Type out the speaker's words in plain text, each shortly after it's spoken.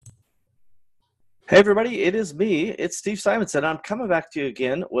Hey everybody, it is me. It's Steve Simonson. I'm coming back to you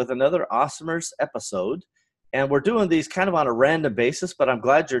again with another Awesomers episode. And we're doing these kind of on a random basis, but I'm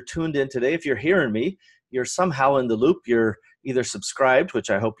glad you're tuned in today. If you're hearing me, you're somehow in the loop. You're either subscribed, which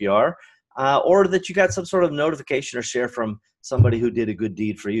I hope you are, or that you got some sort of notification or share from somebody who did a good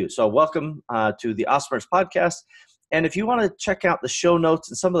deed for you. So welcome to the Awesomers podcast. And if you want to check out the show notes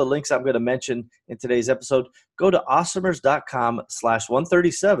and some of the links I'm going to mention in today's episode, go to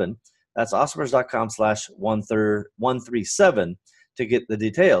awesomers.com/137. That's awesomers.com/137 to get the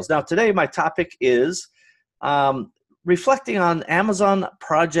details. Now, today my topic is reflecting on Amazon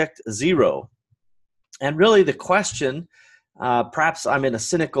Project Zero. And really the question, perhaps I'm in a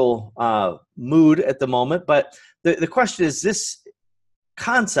cynical mood at the moment, but the question is this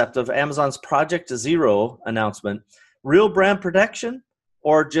concept of Amazon's Project Zero announcement, real brand protection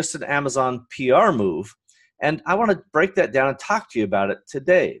or just an Amazon PR move? And I want to break that down and talk to you about it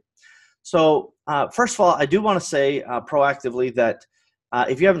today. So first of all, I do want to say proactively that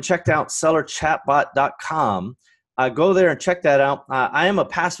if you haven't checked out sellerchatbot.com, go there and check that out. I am a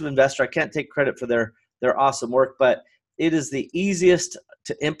passive investor. I can't take credit for their awesome work, but it is the easiest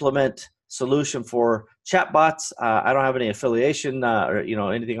to implement solution for chatbots. I don't have any affiliation or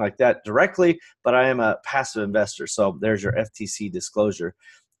anything like that directly, but I am a passive investor. So there's your FTC disclosure.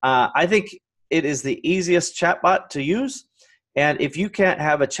 I think it is the easiest chatbot to use. And if you can't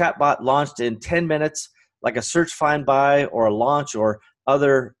have a chatbot launched in 10 minutes, like a search, find, buy, or a launch or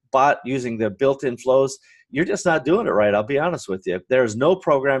other bot using the built-in flows, you're just not doing it right. I'll be honest with you. There's no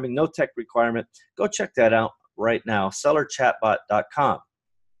programming, no tech requirement. Go check that out right now, sellerchatbot.com.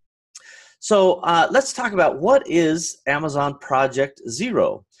 So let's talk about what is Amazon Project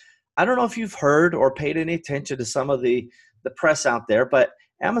Zero. I don't know if you've heard or paid any attention to some of the press out there, but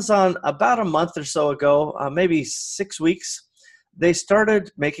Amazon, about a month or so ago, maybe 6 weeks, they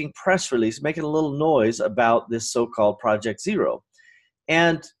started making press release, making a little noise about this so-called Project Zero.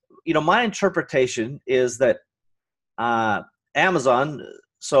 And, my interpretation is that Amazon,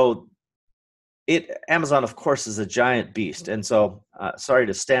 Amazon, of course, is a giant beast. And so, sorry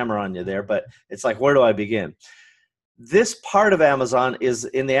to stammer on you there, but it's like, where do I begin? This part of Amazon is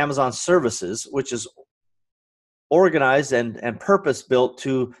in the Amazon services, which is organized and purpose-built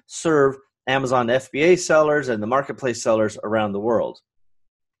to serve Amazon FBA sellers and the marketplace sellers around the world.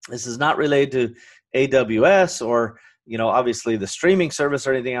 This is not related to AWS or, obviously the streaming service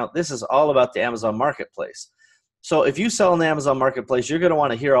or anything else. This is all about the Amazon marketplace. So if you sell in the Amazon marketplace, you're going to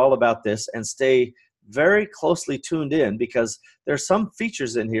want to hear all about this and stay very closely tuned in because there's some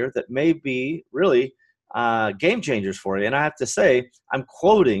features in here that may be really game changers for you. And I have to say, I'm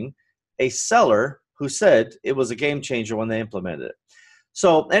quoting a seller who said it was a game changer when they implemented it.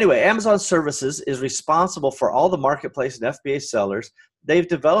 So anyway, Amazon Services is responsible for all the marketplace and FBA sellers. They've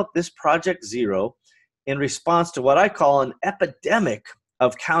developed this Project Zero in response to what I call an epidemic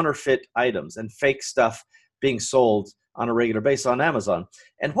of counterfeit items and fake stuff being sold on a regular basis on Amazon.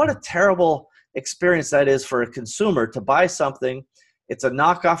 And what a terrible experience that is for a consumer to buy something. It's a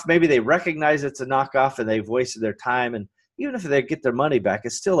knockoff. Maybe they recognize it's a knockoff and they've wasted their time. And even if they get their money back,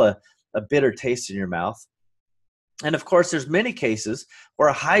 it's still a bitter taste in your mouth. And of course, there's many cases where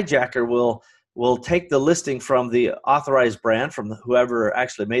a hijacker will take the listing from the authorized brand, from whoever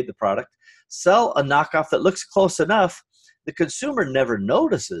actually made the product, sell a knockoff that looks close enough. The consumer never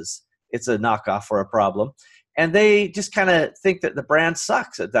notices it's a knockoff or a problem. And they just kind of think that the brand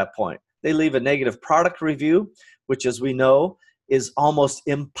sucks at that point. They leave a negative product review, which, as we know, is almost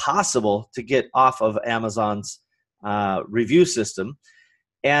impossible to get off of Amazon's review system.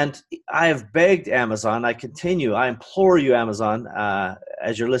 And I have begged Amazon, I implore you, Amazon,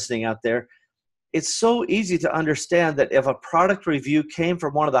 as you're listening out there, it's so easy to understand that if a product review came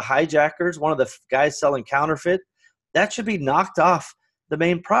from one of the hijackers, one of the guys selling counterfeit, that should be knocked off the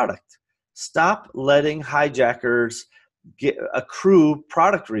main product. Stop letting hijackers accrue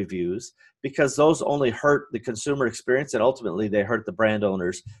product reviews because those only hurt the consumer experience and ultimately they hurt the brand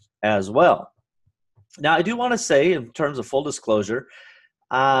owners as well. Now, I do want to say, in terms of full disclosure,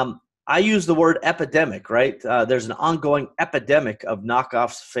 I use the word epidemic, right? There's an ongoing epidemic of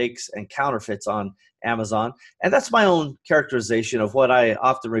knockoffs, fakes, and counterfeits on Amazon. And that's my own characterization of what I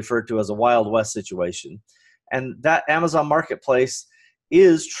often refer to as a Wild West situation. And that Amazon marketplace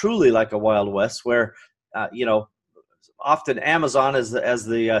is truly like a Wild West where, often Amazon as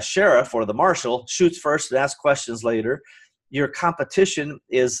the sheriff or the marshal shoots first and asks questions later. Your competition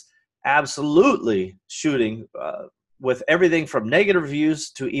is absolutely shooting with everything from negative reviews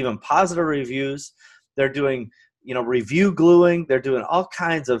to even positive reviews. They're doing, review gluing. They're doing all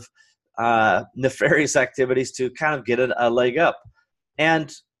kinds of nefarious activities to kind of get a leg up.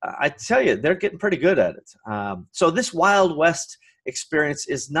 And I tell you, they're getting pretty good at it. So this Wild West experience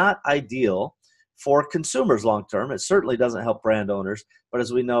is not ideal for consumers long term. It certainly doesn't help brand owners. But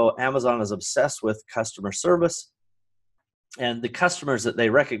as we know, Amazon is obsessed with customer service. And the customers that they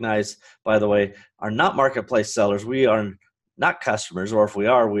recognize, by the way, are not marketplace sellers. We are not customers, or if we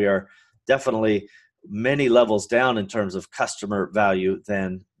are definitely many levels down in terms of customer value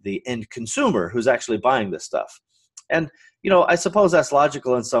than the end consumer who's actually buying this stuff. And, I suppose that's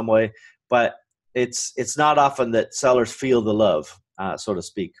logical in some way, but it's not often that sellers feel the love, so to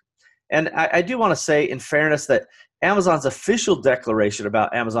speak. And I do want to say, in fairness, that Amazon's official declaration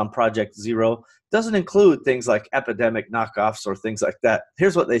about Amazon Project Zero doesn't include things like epidemic knockoffs or things like that.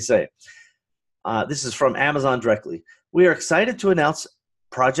 Here's what they say. This is from Amazon directly. We are excited to announce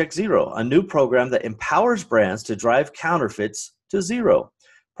Project Zero, a new program that empowers brands to drive counterfeits to zero.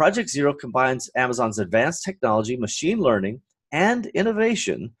 Project Zero combines Amazon's advanced technology, machine learning, and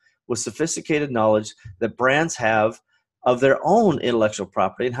innovation with sophisticated knowledge that brands have of their own intellectual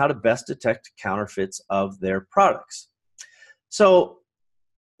property and how to best detect counterfeits of their products. So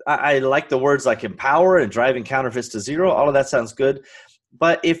I like the words like empower and driving counterfeits to zero. All of that sounds good.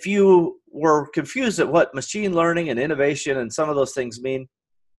 But if you were confused at what machine learning and innovation and some of those things mean,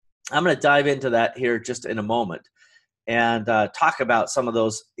 I'm going to dive into that here just in a moment and talk about some of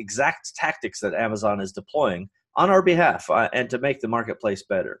those exact tactics that Amazon is deploying on our behalf and to make the marketplace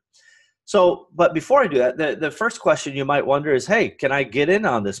better. So, but before I do that, the first question you might wonder is, hey, can I get in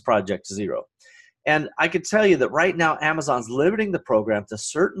on this Project Zero? And I can tell you that right now, Amazon's limiting the program to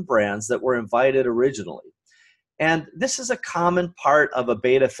certain brands that were invited originally. And this is a common part of a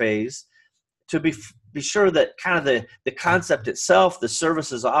beta phase to be sure that kind of the concept itself, the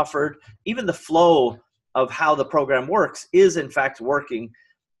services offered, even the flow of how the program works is in fact working.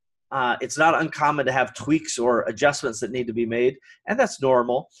 It's not uncommon to have tweaks or adjustments that need to be made, and that's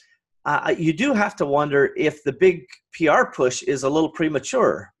normal. You do have to wonder if the big PR push is a little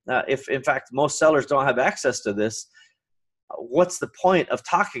premature. If, in fact, most sellers don't have access to this, what's the point of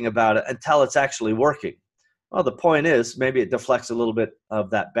talking about it until it's actually working? Well, the point is maybe it deflects a little bit of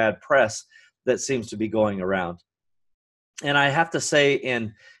that bad press that seems to be going around. And I have to say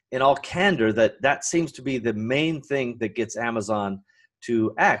in all candor that seems to be the main thing that gets Amazon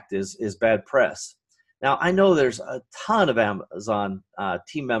to act is bad press. Now, I know there's a ton of Amazon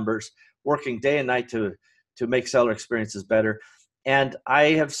team members working day and night to make seller experiences better. And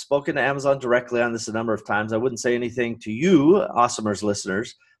I have spoken to Amazon directly on this a number of times. I wouldn't say anything to you, Awesomers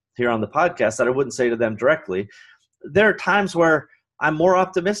listeners, here on the podcast that I wouldn't say to them directly. There are times where I'm more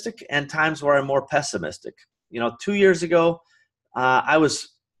optimistic and times where I'm more pessimistic. 2 years ago, I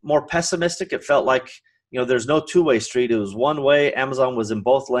was more pessimistic. It felt like there's no two-way street. It was one way. Amazon was in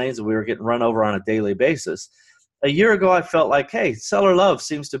both lanes, and we were getting run over on a daily basis. A year ago, I felt like, hey, seller love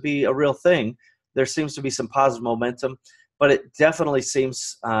seems to be a real thing. There seems to be some positive momentum, but it definitely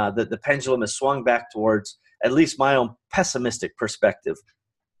seems that the pendulum has swung back towards at least my own pessimistic perspective.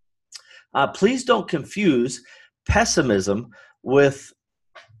 Please don't confuse pessimism with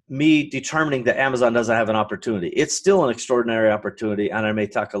me determining that Amazon doesn't have an opportunity. It's still an extraordinary opportunity, and I may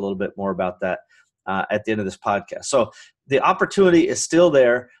talk a little bit more about that at the end of this podcast. So the opportunity is still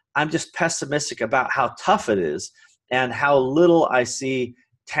there. I'm just pessimistic about how tough it is and how little I see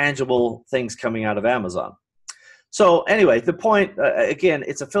tangible things coming out of Amazon. So anyway, the point, again,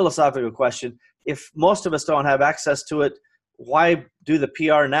 it's a philosophical question. If most of us don't have access to it, why do the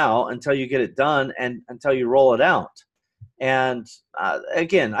PR now until you get it done and until you roll it out? And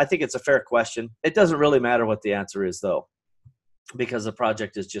again, I think it's a fair question. It doesn't really matter what the answer is, though, because the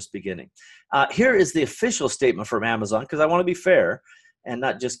project is just beginning. Here is the official statement from Amazon, because I want to be fair and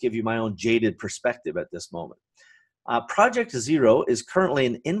not just give you my own jaded perspective at this moment. Project Zero is currently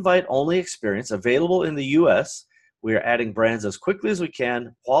an invite-only experience available in the U.S. We are adding brands as quickly as we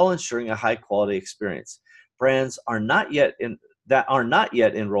can while ensuring a high-quality experience. Brands that are not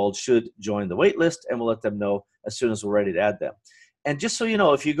yet enrolled should join the wait list, and we'll let them know as soon as we're ready to add them. And just so you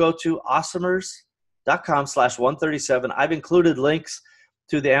know, if you go to awesomers.com/137, I've included links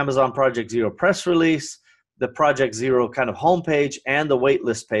to the Amazon Project Zero press release, the Project Zero kind of homepage, and the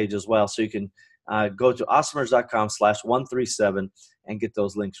waitlist page as well. So you can go to awesomers.com/137 and get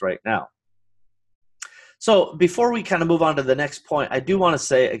those links right now. So before we kind of move on to the next point, I do want to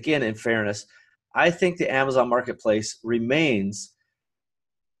say, again, in fairness, I think the Amazon Marketplace remains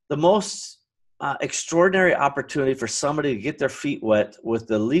the most extraordinary opportunity for somebody to get their feet wet with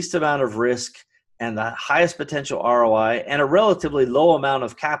the least amount of risk and the highest potential ROI and a relatively low amount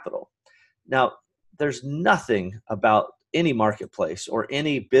of capital. Now, there's nothing about any marketplace or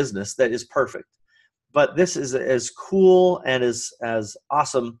any business that is perfect. but this is as cool and as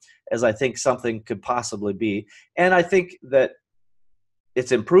awesome as I think something could possibly be. And I think that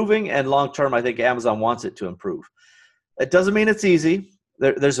it's improving, and long term, I think Amazon wants it to improve. It doesn't mean it's easy.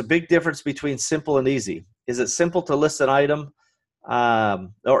 There's a big difference between simple and easy. Is it simple to list an item?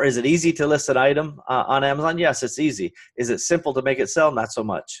 Or is it easy to list an item on Amazon? Yes, it's easy. Is it simple to make it sell? Not so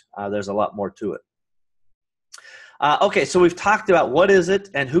much. There's a lot more to it. Okay, so we've talked about what is it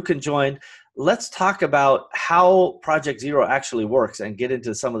and who can join. Let's talk about how Project Zero actually works and get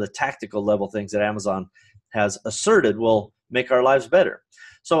into some of the tactical level things that Amazon has asserted will make our lives better.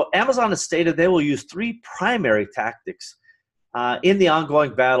 So Amazon has stated they will use 3 primary tactics in the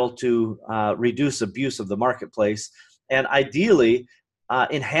ongoing battle to reduce abuse of the marketplace and ideally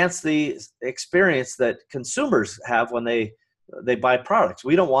enhance the experience that consumers have when they buy products.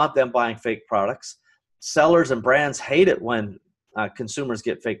 We don't want them buying fake products. Sellers and brands hate it when consumers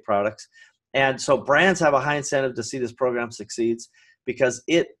get fake products. And so brands have a high incentive to see this program succeeds because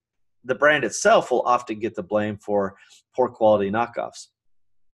the brand itself will often get the blame for poor quality knockoffs.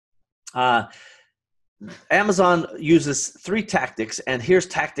 Amazon uses 3 tactics, and here's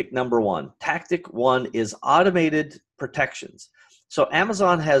tactic number 1. Tactic 1 is automated protections. So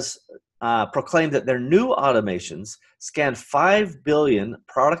Amazon has proclaimed that their new automations scan 5 billion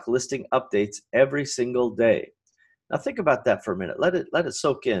product listing updates every single day. Now think about that for a minute. Let it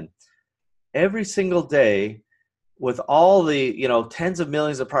soak in. Every single day, with all the tens of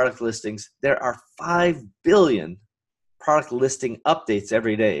millions of product listings, there are 5 billion product listing updates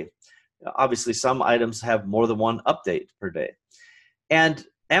every day. Obviously, some items have more than one update per day. And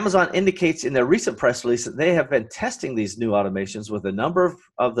Amazon indicates in their recent press release that they have been testing these new automations with a number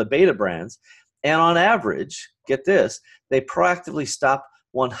of the beta brands. And on average, get this, they proactively stop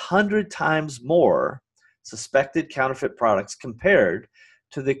 100 times more suspected counterfeit products compared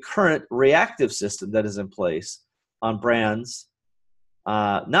to the current reactive system that is in place on brands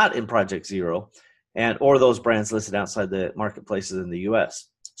not in Project Zero or those brands listed outside the marketplaces in the US.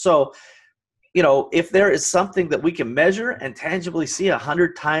 So, if there is something that we can measure and tangibly see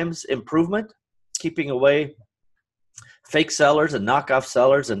 100 times improvement, keeping away fake sellers and knockoff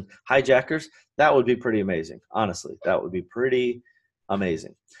sellers and hijackers, that would be pretty amazing. Honestly, that would be pretty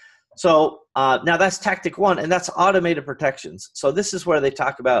amazing. So now that's tactic 1, and that's automated protections. So this is where they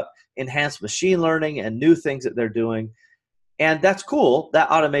talk about enhanced machine learning and new things that they're doing. And that's cool.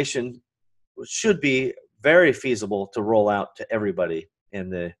 That automation should be very feasible to roll out to everybody in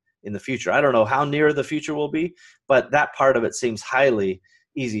the future. I don't know how near the future will be, but that part of it seems highly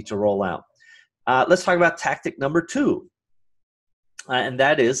easy to roll out. Let's talk about tactic number 2, and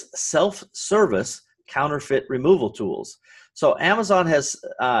that is self-service counterfeit removal tools. So Amazon has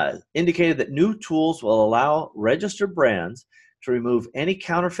indicated that new tools will allow registered brands to remove any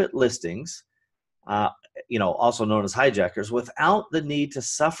counterfeit listings, also known as hijackers, without the need to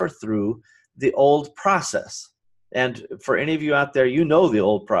suffer through the old process. And for any of you out there, the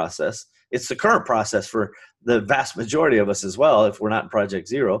old process. It's the current process for the vast majority of us as well, if we're not in Project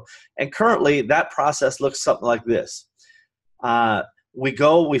Zero. And currently, that process looks something like this. We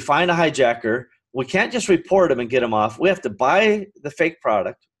find a hijacker. We can't just report them and get them off. We have to buy the fake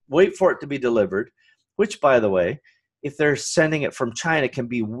product, wait for it to be delivered, which, by the way, if they're sending it from China, can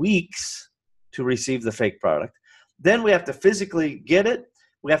be weeks to receive the fake product. Then we have to physically get it.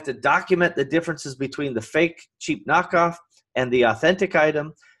 We have to document the differences between the fake cheap knockoff and the authentic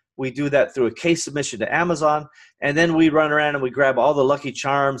item. We do that through a case submission to Amazon. And then we run around and we grab all the Lucky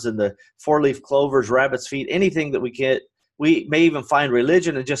Charms and the 4-leaf clovers, rabbit's feet, anything that we get. We may even find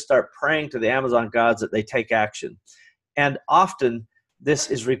religion and just start praying to the Amazon gods that they take action. And often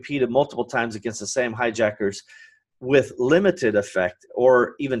this is repeated multiple times against the same hijackers with limited effect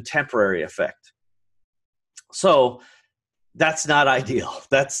or even temporary effect. So that's not ideal.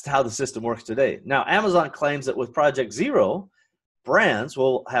 That's how the system works today. Now, Amazon claims that with Project Zero, brands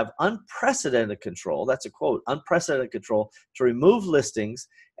will have unprecedented control, that's a quote, unprecedented control to remove listings,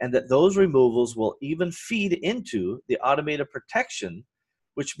 and that those removals will even feed into the automated protection,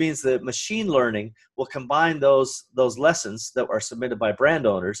 which means that machine learning will combine those lessons that are submitted by brand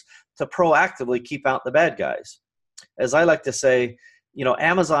owners to proactively keep out the bad guys. As I like to say,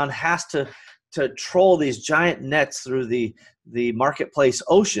 Amazon has to troll these giant nets through the marketplace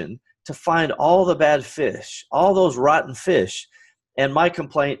ocean to find all the bad fish, all those rotten fish. And my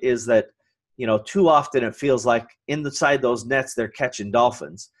complaint is that, too often it feels like inside those nets they're catching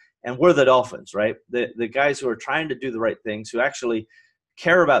dolphins. And we're the dolphins, right? The guys who are trying to do the right things, who actually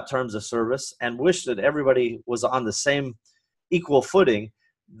care about terms of service and wish that everybody was on the same equal footing,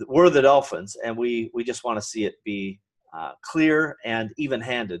 we're the dolphins. And we just want to see it be clear and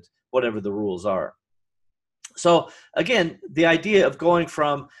even-handed, whatever the rules are. So again, the idea of going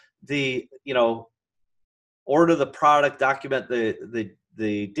from the, order the product, document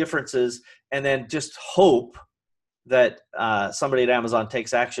the differences, and then just hope that somebody at Amazon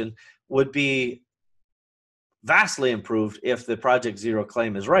takes action would be vastly improved if the Project Zero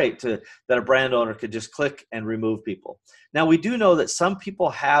claim is right, that a brand owner could just click and remove people. Now, we do know that some people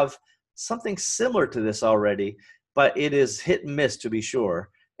have something similar to this already, but it is hit and miss, to be sure,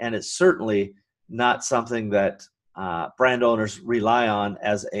 and it's certainly not something that brand owners rely on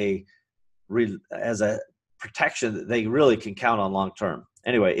as a protection that they really can count on long term.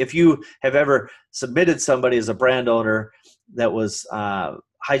 Anyway, if you have ever submitted somebody as a brand owner that was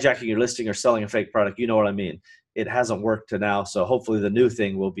hijacking your listing or selling a fake product, you know what I mean. It hasn't worked to now, so hopefully the new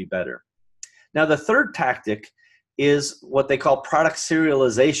thing will be better. Now, the third tactic is what they call product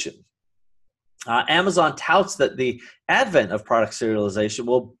serialization. Amazon touts that the advent of product serialization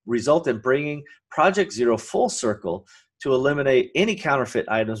will result in bringing Project Zero full circle to eliminate any counterfeit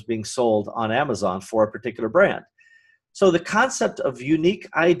items being sold on Amazon for a particular brand. So the concept of unique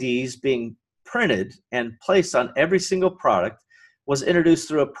IDs being printed and placed on every single product was introduced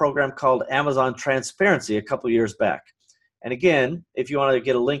through a program called Amazon Transparency a couple years back. And again, if you want to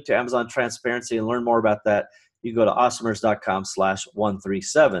get a link to Amazon Transparency and learn more about that, you go to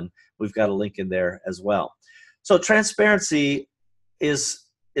awesomers.com/137. We've got a link in there as well. So transparency is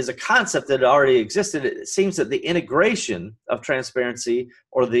a concept that already existed. It seems that the integration of transparency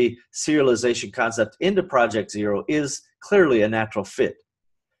or the serialization concept into Project Zero is clearly a natural fit.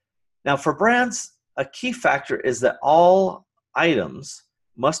 Now, for brands, a key factor is that all items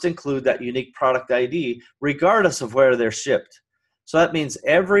must include that unique product ID regardless of where they're shipped. So that means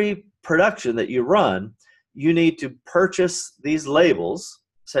every production that you run, you need to purchase these labels.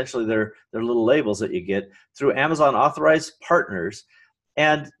 Essentially, they're little labels that you get through Amazon authorized partners.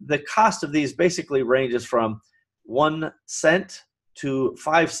 And the cost of these basically ranges from 1 cent to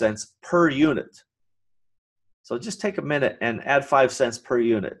 5 cents per unit. So just take a minute and add 5 cents per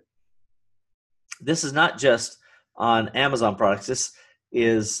unit. This is not just on Amazon products. This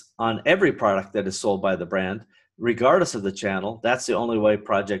is on every product that is sold by the brand, regardless of the channel. That's the only way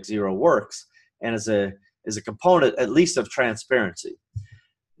Project Zero works, and is a component at least of transparency.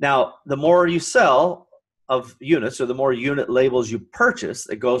 Now, the more you sell of units, or the more unit labels you purchase,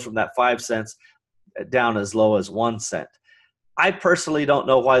 it goes from that 5 cents down as low as 1 cent. I personally don't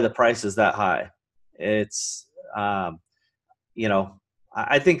know why the price is that high. It's, I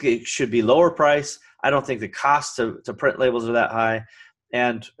think it should be lower price. I don't think the cost to print labels are that high.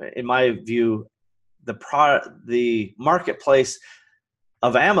 And in my view, the marketplace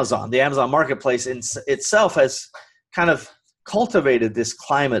of Amazon, the Amazon marketplace itself has kind of cultivated this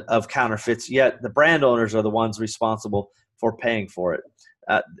climate of counterfeits, yet the brand owners are the ones responsible for paying for it.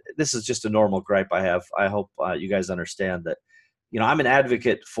 This is just a normal gripe I have. I hope you guys understand that, I'm an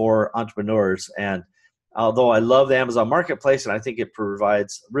advocate for entrepreneurs, and although I love the Amazon marketplace and I think it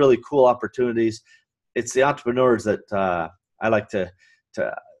provides really cool opportunities, it's the entrepreneurs that I like to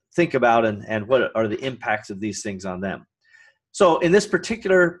think about and what are the impacts of these things on them. So in this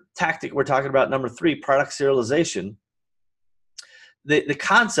particular tactic we're talking about, number 3, product serialization, the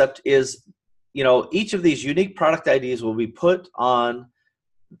concept is, each of these unique product IDs will be put on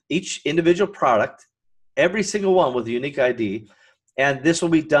each individual product, every single one with a unique ID, and this will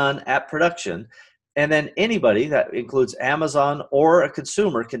be done at production. And then anybody, that includes Amazon or a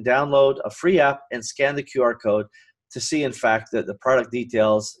consumer, can download a free app and scan the QR code to see, in fact, that the product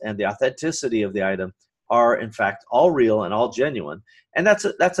details and the authenticity of the item are, in fact, all real and all genuine. And that's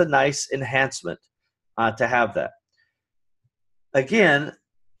a nice enhancement to have that. Again,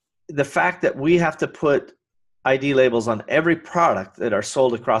 the fact that we have to put ID labels on every product that are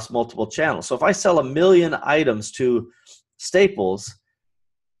sold across multiple channels. So if I sell 1 million items to Staples,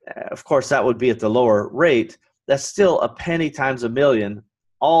 of course, that would be at the lower rate. That's still a penny times 1 million,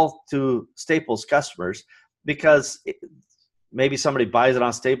 all to Staples customers, because maybe somebody buys it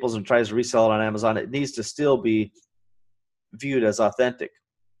on Staples and tries to resell it on Amazon. It needs to still be viewed as authentic.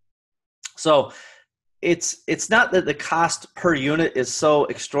 So it's not that the cost per unit is so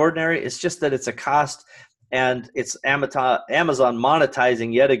extraordinary. It's just that it's a cost, and it's Amazon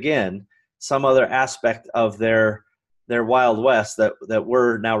monetizing yet again some other aspect of their Wild West that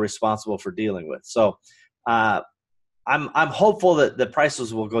we're now responsible for dealing with. So I'm hopeful that the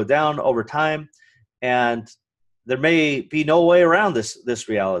prices will go down over time, and there may be no way around this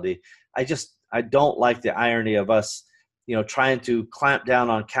reality. I don't like the irony of us, trying to clamp down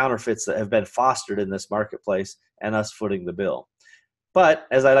on counterfeits that have been fostered in this marketplace and us footing the bill. But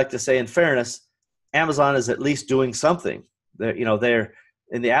as I like to say, in fairness, Amazon is at least doing something. They're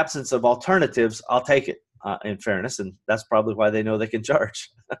in the absence of alternatives, I'll take it. in fairness, and that's probably why they know they can charge.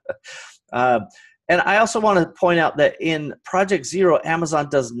 Um, and I also want to point out that in Project Zero, Amazon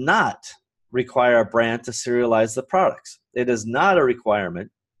does not require a brand to serialize the products. It is not a requirement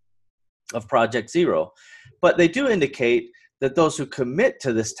of Project Zero, but they do indicate that those who commit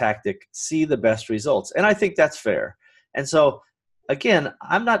to this tactic see the best results. And I think that's fair. And so, again,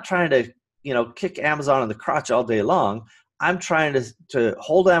 I'm not trying to, kick Amazon in the crotch all day long. I'm trying to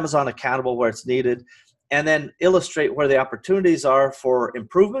hold Amazon accountable where it's needed, and then illustrate where the opportunities are for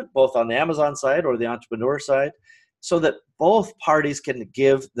improvement, both on the Amazon side or the entrepreneur side, so that both parties can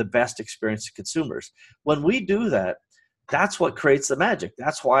give the best experience to consumers. When we do that, that's what creates the magic.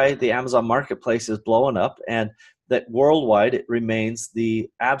 That's why the Amazon marketplace is blowing up, and that worldwide it remains the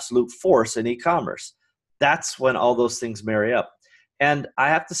absolute force in e-commerce. That's when all those things marry up. And I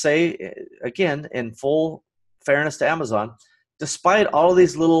have to say, again, in full fairness to Amazon, despite all of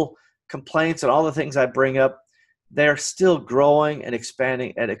these little complaints and all the things I bring up, they're still growing and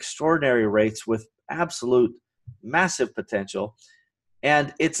expanding at extraordinary rates with absolute massive potential.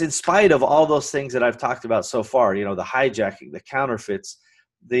 And it's in spite of all those things that I've talked about so far, the hijacking, the counterfeits,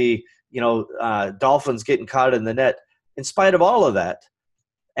 the, dolphins getting caught in the net. In spite of all of that,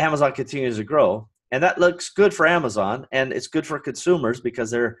 Amazon continues to grow. And that looks good for Amazon, and it's good for consumers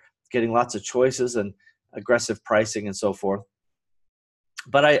because they're getting lots of choices and aggressive pricing and so forth.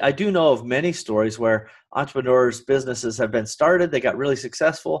 But I do know of many stories where entrepreneurs' businesses have been started, they got really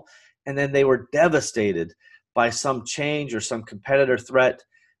successful, and then they were devastated by some change or some competitor threat.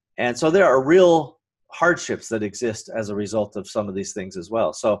 And so there are real hardships that exist as a result of some of these things as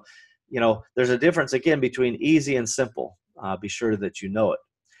well. So, there's a difference, again, between easy and simple. Be sure that you know it.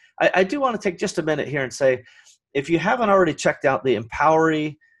 I do want to take just a minute here and say, if you haven't already checked out the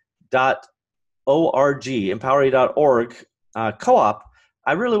Empowery.org, Empowery.org co-op,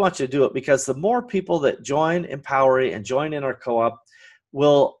 I really want you to do it, because the more people that join Empowery and join in our co-op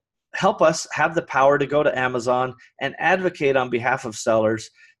will help us have the power to go to Amazon and advocate on behalf of sellers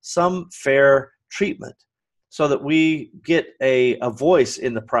some fair treatment so that we get a voice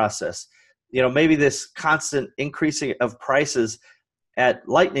in the process. Maybe this constant increasing of prices at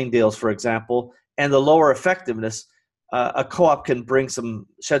lightning deals, for example, and the lower effectiveness, a co-op can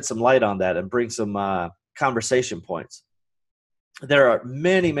shed some light on that and bring some conversation points. There are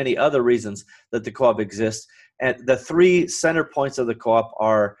many, many other reasons that the co-op exists. And the three center points of the co-op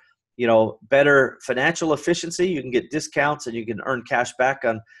are, better financial efficiency. You can get discounts and you can earn cash back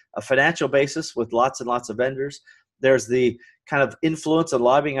on a financial basis with lots and lots of vendors. There's the kind of influence and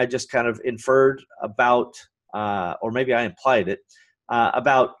lobbying I just kind of inferred about, or maybe I implied it,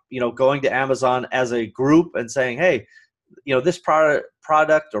 about, going to Amazon as a group and saying, hey, this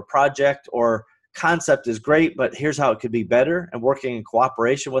product or project or concept is great, but here's how it could be better, and working in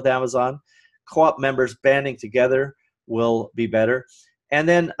cooperation with Amazon. Co-op members banding together will be better. And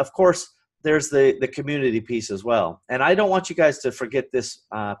then, of course, there's the community piece as well. And I don't want you guys to forget this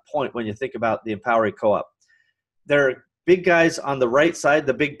point when you think about the Empowery Co-op. There are big guys on the right side,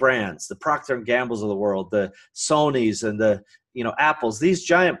 the big brands, the Procter & Gamble's of the world, the Sonys and the Apples. These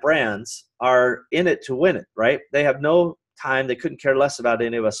giant brands are in it to win it, right? They have no time. They couldn't care less about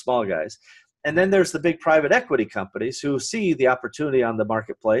any of us small guys. And then there's the big private equity companies who see the opportunity on the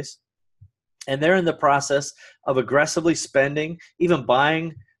marketplace, and they're in the process of aggressively spending, even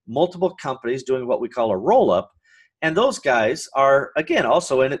buying multiple companies, doing what we call a roll-up. And those guys are, again,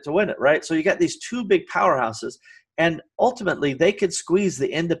 also in it to win it, right? So you got these two big powerhouses, and ultimately they could squeeze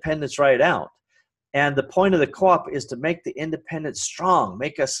the independents right out. And the point of the co-op is to make the independents strong,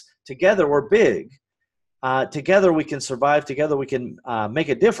 make us, together we're big. Together we can survive, together we can make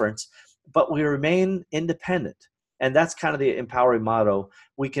a difference, but we remain independent. And that's kind of the Empowery motto.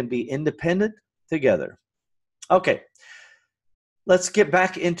 We can be independent together. Okay, let's get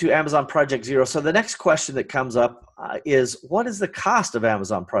back into Amazon Project Zero. So the next question that comes up is, what is the cost of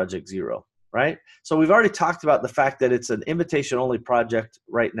Amazon Project Zero, right? So we've already talked about the fact that it's an invitation-only project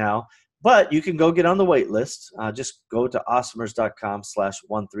right now, but you can go get on the wait list. Just go to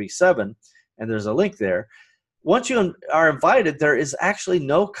awesomers.com/137, and there's a link there. Once you are invited, there is actually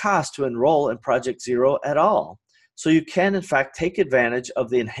no cost to enroll in Project Zero at all. So you can, in fact, take advantage of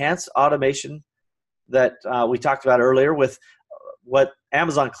the enhanced automation that we talked about earlier, with what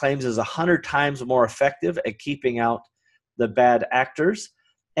Amazon claims is 100 times more effective at keeping out the bad actors.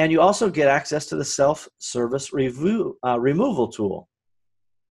 And you also get access to the self-service removal tool.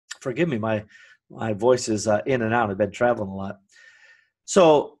 Forgive me, my voice is in and out. I've been traveling a lot.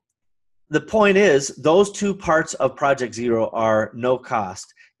 So the point is, those two parts of Project Zero are no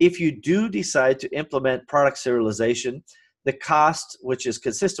cost. If you do decide to implement product serialization, the cost, which is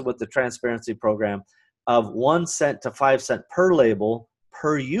consistent with the transparency program, of 1 cent to 5 cent per label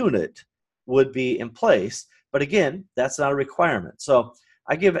per unit would be in place. But again, that's not a requirement. So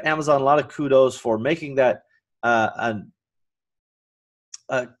I give Amazon a lot of kudos for making that a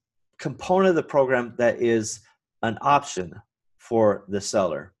component of the program that is an option for the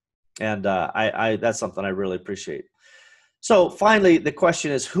seller. And I that's something I really appreciate. So finally, the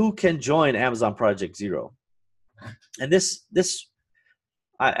question is, who can join Amazon Project Zero? And this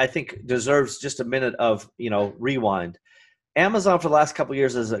I think deserves just a minute of rewind. Amazon for the last couple of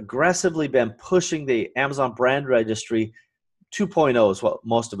years has aggressively been pushing the Amazon Brand Registry 2.0 is what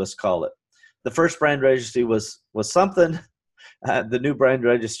most of us call it. The first brand registry was something. The new brand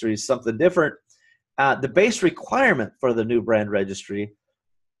registry is something different. The base requirement for the new brand registry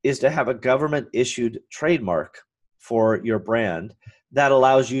is to have a government-issued trademark for your brand that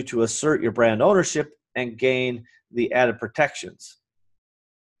allows you to assert your brand ownership and gain the added protections.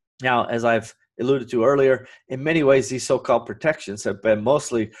 Now, as I've alluded to earlier, in many ways, these so-called protections have been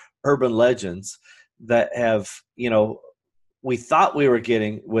mostly urban legends that have, we thought we were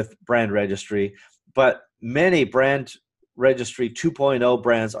getting with brand registry, but many brand registry 2.0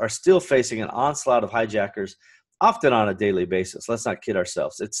 brands are still facing an onslaught of hijackers, often on a daily basis. Let's not kid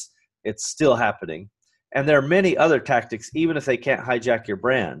ourselves. It's still happening. And there are many other tactics, even if they can't hijack your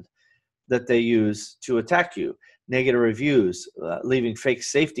brand, that they use to attack you. Negative reviews, leaving fake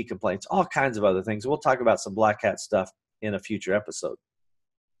safety complaints, all kinds of other things. We'll talk about some black hat stuff in a future episode.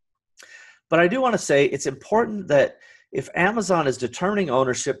 But I do want to say it's important that if Amazon is determining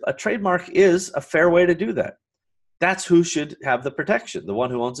ownership, a trademark is a fair way to do that. That's who should have the protection, the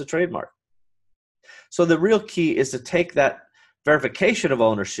one who owns the trademark. So the real key is to take that verification of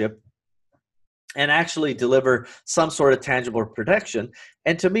ownership and actually deliver some sort of tangible protection.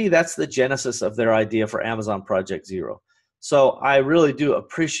 And to me, that's the genesis of their idea for Amazon Project Zero. So I really do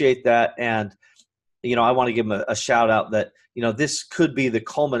appreciate that. And, I want to give them a shout out that, this could be the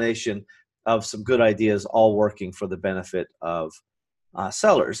culmination of some good ideas all working for the benefit of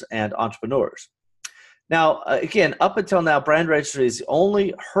sellers and entrepreneurs. Now, again, up until now, brand registry is the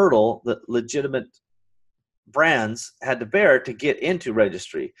only hurdle that legitimate brands had to bear to get into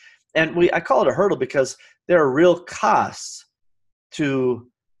registry. And I call it a hurdle because there are real costs to,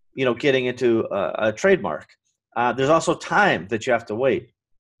 getting into a trademark. There's also time that you have to wait.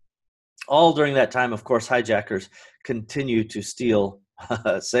 All during that time, of course, hijackers continue to steal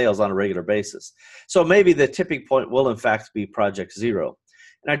sales on a regular basis. So maybe the tipping point will, in fact, be Project Zero.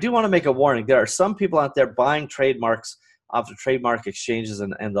 And I do want to make a warning. There are some people out there buying trademarks off of trademark exchanges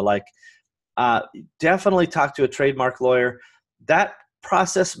and the like. Definitely talk to a trademark lawyer. That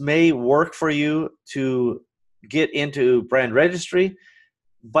process may work for you to get into brand registry,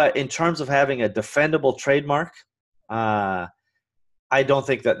 but in terms of having a defendable trademark, I don't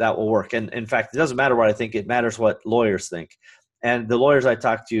think that will work. And in fact, it doesn't matter what I think, it matters what lawyers think. And the lawyers I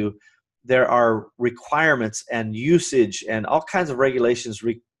talk to, there are requirements and usage and all kinds of regulations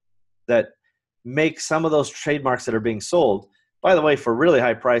that make some of those trademarks that are being sold, by the way, for really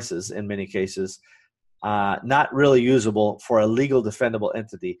high prices in many cases, not really usable for a legal defendable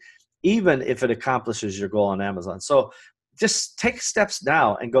entity, even if it accomplishes your goal on Amazon. So just take steps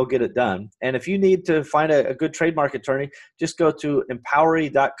now and go get it done. And if you need to find a good trademark attorney, just go to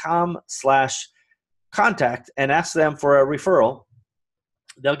empowery.com/contact and ask them for a referral.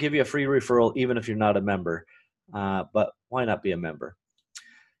 They'll give you a free referral even if you're not a member. But why not be a member?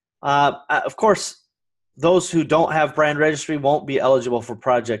 Of course, those who don't have brand registry won't be eligible for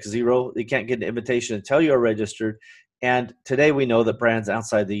Project Zero. You can't get an invitation until you're registered. And today we know that brands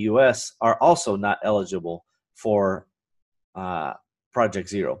outside the U.S. are also not eligible for Project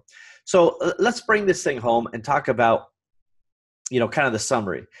Zero. So let's bring this thing home and talk about, kind of the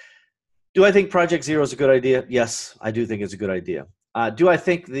summary. Do I think Project Zero is a good idea? Yes, I do think it's a good idea. Do I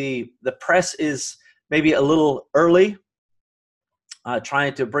think the press is maybe a little early,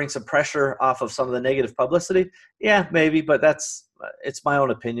 trying to bring some pressure off of some of the negative publicity? Yeah, maybe, but it's my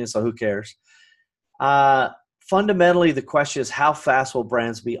own opinion, so who cares? Fundamentally, the question is how fast will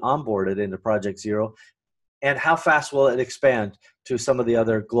brands be onboarded into Project Zero, and how fast will it expand to some of the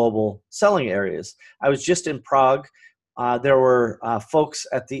other global selling areas? I was just in Prague. There were folks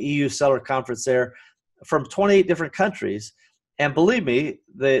at the EU Seller Conference there from 28 different countries, and believe me,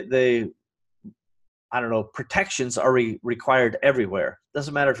 protections are required everywhere.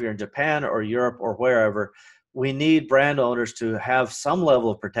 Doesn't matter if you're in Japan or Europe or wherever. We need brand owners to have some level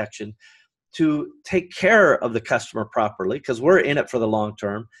of protection to take care of the customer properly, because we're in it for the long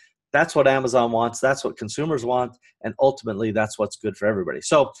term. That's what Amazon wants. That's what consumers want. And ultimately, that's what's good for everybody.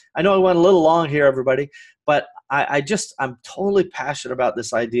 So I know I went a little long here, everybody, but I'm totally passionate about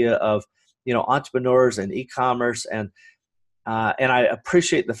this idea of entrepreneurs and e-commerce, and I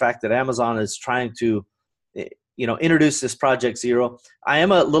appreciate the fact that Amazon is trying to introduce this Project Zero. I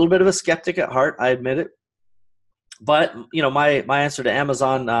am a little bit of a skeptic at heart, I admit it. But my answer to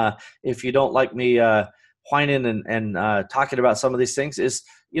Amazon, if you don't like me whining and talking about some of these things, is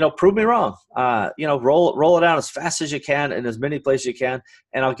prove me wrong. Roll it out as fast as you can in as many places you can,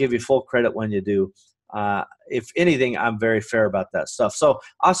 and I'll give you full credit when you do. If anything, I'm very fair about that stuff. So,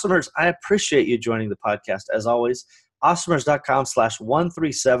 Awesomers, I appreciate you joining the podcast as always.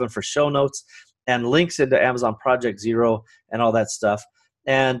 Awesomers.com/137 for show notes and links into Amazon Project Zero and all that stuff.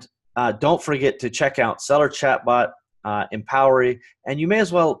 And don't forget to check out Seller Chatbot, Empowery, and you may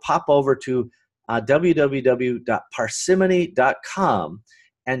as well pop over to www.parsimony.com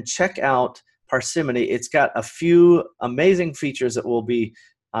and check out Parsimony. It's got a few amazing features that will be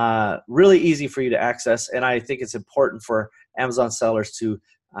really easy for you to access, and I think it's important for Amazon sellers to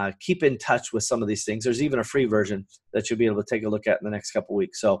keep in touch with some of these things. There's even a free version that you'll be able to take a look at in the next couple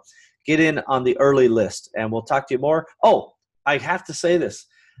weeks. So get in on the early list, and we'll talk to you more. Oh, I have to say this.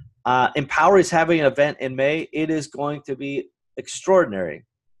 Empowery is having an event in May. It is going to be extraordinary.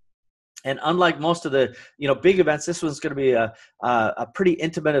 And unlike most of the big events, this one's going to be a pretty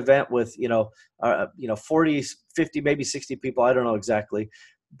intimate event with 40, 50, maybe 60 people. I don't know exactly,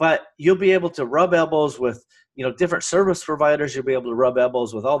 but you'll be able to rub elbows with different service providers. You'll be able to rub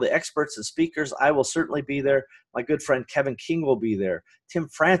elbows with all the experts and speakers. I will certainly be there. My good friend Kevin King will be there. Tim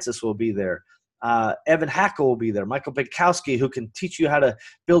Francis will be there. Evan Hackle will be there. Michael Binkowski, who can teach you how to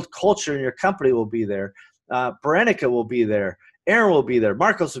build culture in your company, will be there. Berenica will be there. Aaron will be there.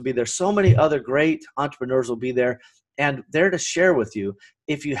 Marcos will be there. So many other great entrepreneurs will be there, and there to share with you.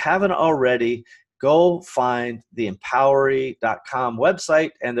 If you haven't already, go find the Empowery.com website,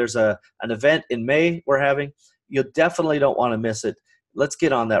 and there's an event in May we're having. You definitely don't want to miss it. Let's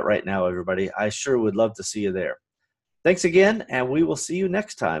get on that right now, everybody. I sure would love to see you there. Thanks again, and we will see you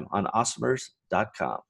next time on Awesomers.com.